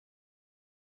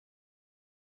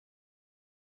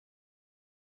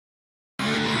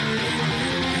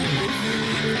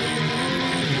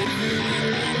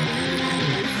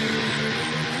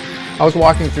I was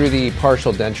walking through the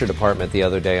partial denture department the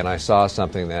other day, and I saw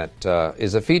something that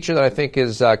is a feature that I think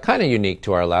is kind of unique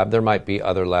to our lab. There might be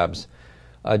other labs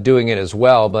doing it as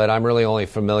well, but I'm really only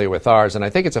familiar with ours, and I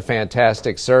think it's a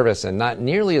fantastic service, and not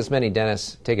nearly as many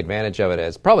dentists take advantage of it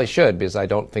as probably should, because I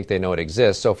don't think they know it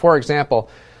exists. So, for example,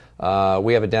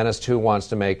 we have a dentist who wants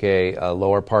to make a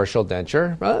lower partial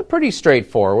denture. Pretty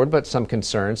straightforward, but some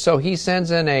concerns. So he sends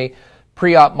in a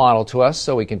pre-op model to us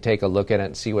so we can take a look at it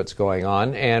and see what's going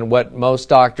on. And what most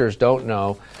doctors don't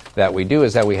know that we do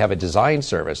is that we have a design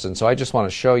service. And so I just want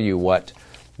to show you what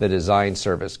the design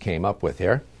service came up with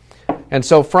here. And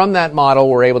so from that model,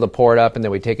 we're able to pour it up, and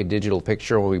then we take a digital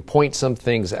picture where we point some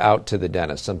things out to the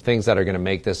dentist, some things that are going to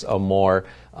make this a more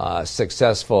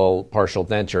successful partial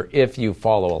denture if you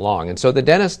follow along. And so the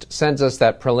dentist sends us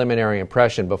that preliminary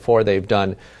impression before they've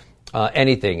done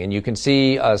anything. And you can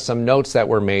see some notes that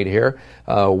were made here.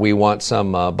 We want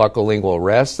some buccolingual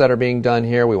rests that are being done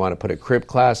here. We want to put a crib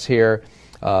class here.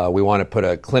 We want to put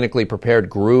a clinically prepared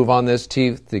groove on this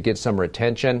tooth to get some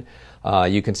retention.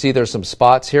 You can see there's some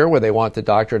spots here where they want the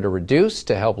doctor to reduce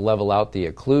to help level out the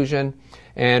occlusion.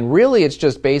 And really it's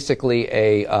just basically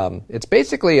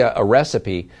a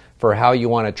recipe for how you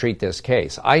want to treat this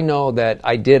case. I know that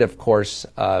I did, of course,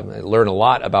 learn a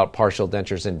lot about partial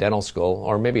dentures in dental school,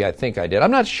 or maybe I think I did.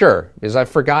 I'm not sure, because I've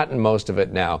forgotten most of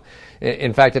it now.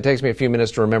 In fact, it takes me a few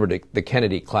minutes to remember the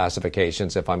Kennedy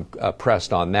classifications if I'm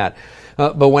pressed on that.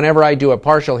 But whenever I do a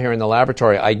partial here in the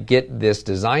laboratory, I get this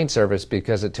design service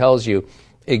because it tells you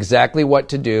exactly what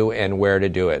to do and where to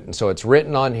do it. And so it's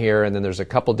written on here, and then there's a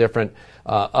couple different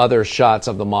other shots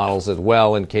of the models as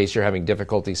well in case you're having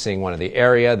difficulty seeing one of the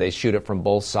area. They shoot it from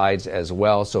both sides as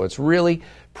well. So it's really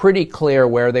pretty clear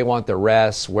where they want the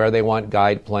rests, where they want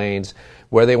guide planes,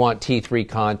 where they want teeth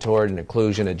recontoured and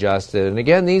occlusion adjusted. And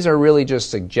again, these are really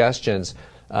just suggestions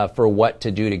for what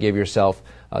to do to give yourself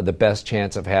the best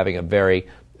chance of having a very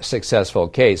successful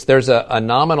case. There's a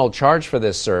nominal charge for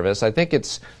this service. I think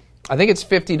it's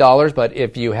 $50, but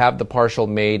if you have the partial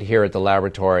made here at the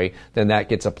laboratory, then that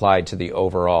gets applied to the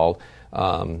overall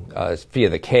fee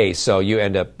of the case. So you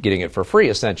end up getting it for free,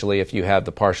 essentially, if you have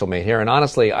the partial made here. And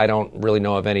honestly, I don't really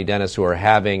know of any dentists who are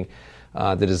having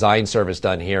the design service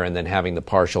done here and then having the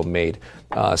partial made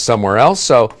somewhere else.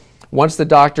 So once the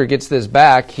doctor gets this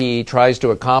back, he tries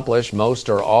to accomplish most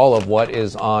or all of what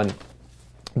is on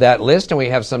that list, and we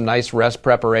have some nice rest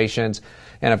preparations.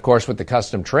 And of course, with the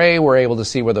custom tray, we're able to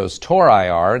see where those tori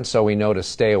are, and so we know to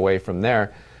stay away from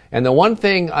there. And the one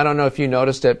thing, I don't know if you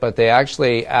noticed it, but they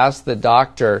actually asked the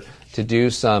doctor to do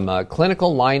some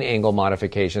clinical line angle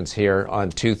modifications here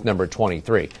on tooth number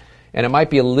 23. And it might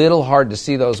be a little hard to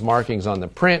see those markings on the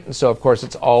print, and so of course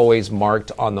it's always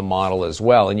marked on the model as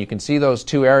well. And you can see those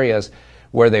two areas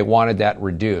where they wanted that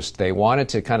reduced. They wanted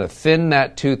to kind of thin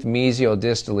that tooth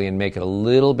mesiodistally and make it a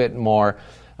little bit more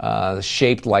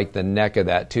shaped like the neck of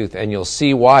that tooth. And you'll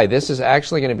see why. This is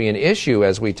actually going to be an issue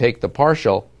as we take the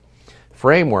partial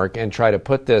framework and try to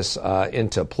put this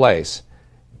into place.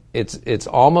 It's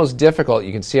almost difficult.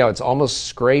 You can see how it's almost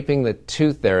scraping the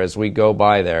tooth there as we go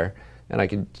by there. And I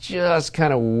can just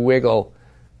kind of wiggle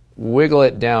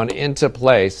it down into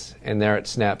place, and there it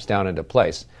snaps down into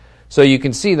place. So you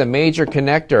can see the major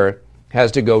connector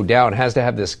has to go down, has to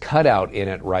have this cutout in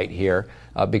it right here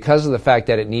because of the fact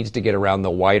that it needs to get around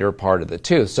the wider part of the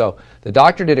tooth. So the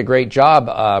doctor did a great job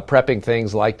prepping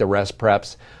things like the rest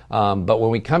preps, but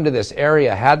when we come to this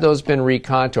area, had those been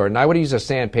recontoured, and I would use a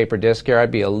sandpaper disc here,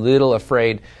 I'd be a little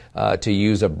afraid to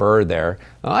use a burr there.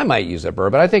 Well, I might use a burr,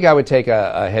 but I think I would take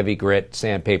a heavy grit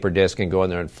sandpaper disc and go in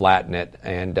there and flatten it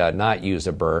and not use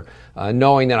a burr,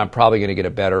 knowing that I'm probably going to get a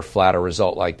better, flatter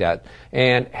result like that.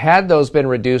 And had those been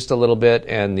reduced a little bit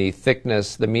and the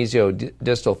thickness, the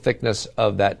mesiodistal thickness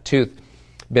of that tooth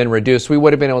been reduced, we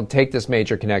would have been able to take this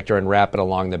major connector and wrap it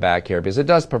along the back here, because it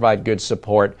does provide good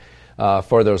support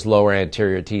for those lower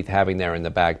anterior teeth having there in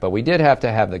the back. But we did have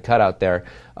to have the cutout there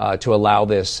to allow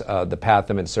this, the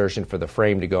path of insertion for the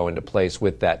frame to go into place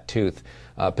with that tooth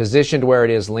positioned where it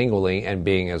is lingually and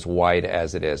being as wide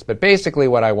as it is. But basically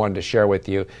what I wanted to share with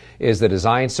you is the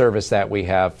design service that we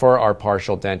have for our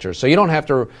partial dentures. So you don't have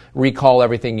to recall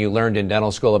everything you learned in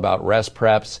dental school about rest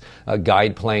preps,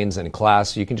 guide planes, and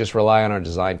class. You can just rely on our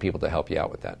design people to help you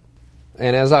out with that.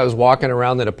 And as I was walking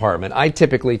around the department, I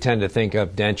typically tend to think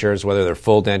of dentures, whether they're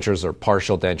full dentures or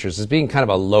partial dentures, as being kind of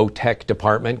a low-tech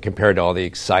department compared to all the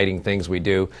exciting things we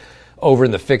do over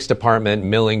in the fixed department,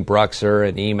 milling Bruxer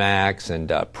and Emax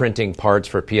and printing parts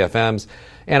for PFMs.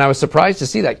 And I was surprised to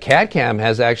see that CAD-CAM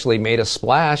has actually made a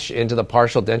splash into the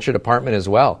partial denture department as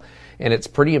well. And it's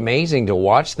pretty amazing to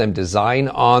watch them design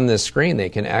on the screen. They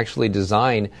can actually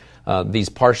design these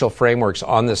partial frameworks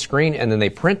on the screen, and then they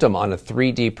print them on a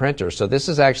 3D printer. So this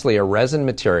is actually a resin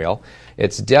material.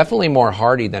 It's definitely more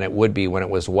hardy than it would be when it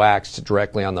was waxed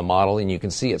directly on the model, and you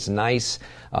can see it's nice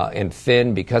and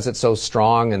thin because it's so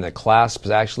strong, and the clasps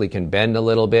actually can bend a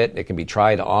little bit. It can be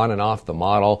tried on and off the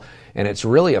model, and it's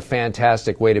really a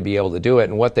fantastic way to be able to do it.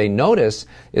 And what they notice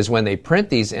is when they print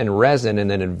these in resin and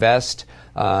then invest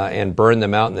and burn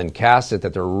them out and then cast it,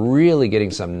 that they're really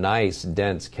getting some nice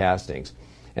dense castings.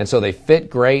 And so they fit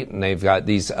great, and they've got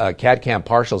these CAD-CAM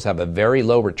partials have a very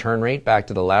low return rate back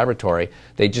to the laboratory.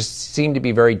 They just seem to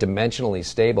be very dimensionally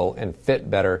stable and fit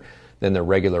better than the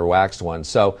regular waxed ones.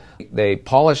 So they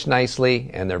polish nicely,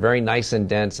 and they're very nice and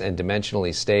dense and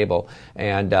dimensionally stable.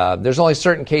 And there's only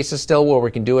certain cases still where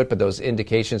we can do it, but those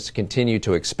indications continue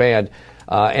to expand.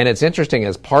 And it's interesting,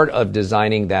 as part of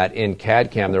designing that in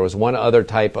CAD-CAM, there was one other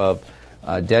type of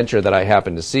denture that I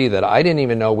happened to see that I didn't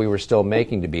even know we were still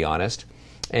making, to be honest.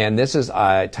 And this is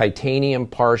a titanium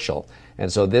partial.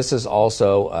 And so this is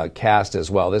also cast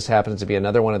as well. This happens to be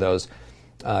another one of those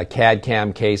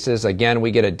CAD-CAM cases. Again,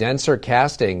 we get a denser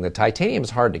casting. The titanium is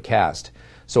hard to cast.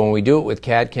 So when we do it with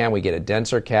CAD-CAM, we get a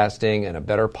denser casting and a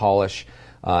better polish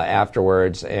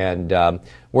afterwards. And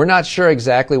we're not sure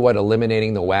exactly what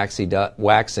eliminating the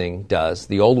waxing does,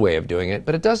 the old way of doing it,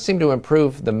 but it does seem to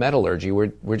improve the metallurgy.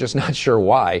 We're just not sure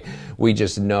why. We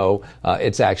just know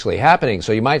it's actually happening.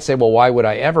 So you might say, well, why would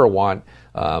I ever want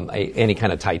any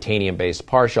kind of titanium-based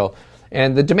partial?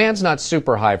 And the demand's not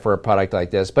super high for a product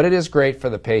like this, but it is great for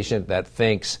the patient that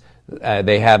thinks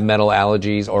they have metal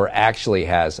allergies or actually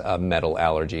has a metal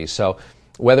allergy. So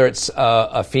whether it's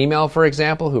a female, for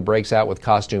example, who breaks out with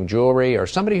costume jewelry, or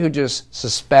somebody who just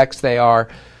suspects they are,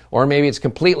 or maybe it's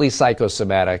completely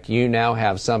psychosomatic, you now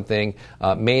have something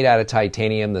made out of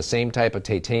titanium, the same type of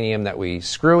titanium that we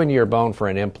screw into your bone for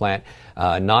an implant,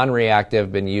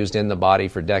 non-reactive, been used in the body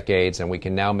for decades, and we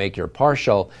can now make your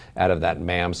partial out of that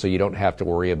MAM, so you don't have to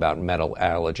worry about metal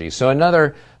allergy. So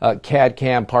another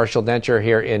CAD-CAM partial denture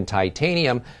here in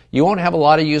titanium. You won't have a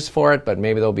lot of use for it, but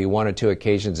maybe there'll be 1 or 2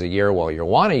 occasions a year while you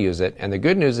want to use it. And the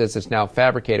good news is it's now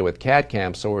fabricated with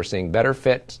CAD-CAM, so we're seeing better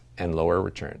fit and lower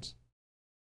returns.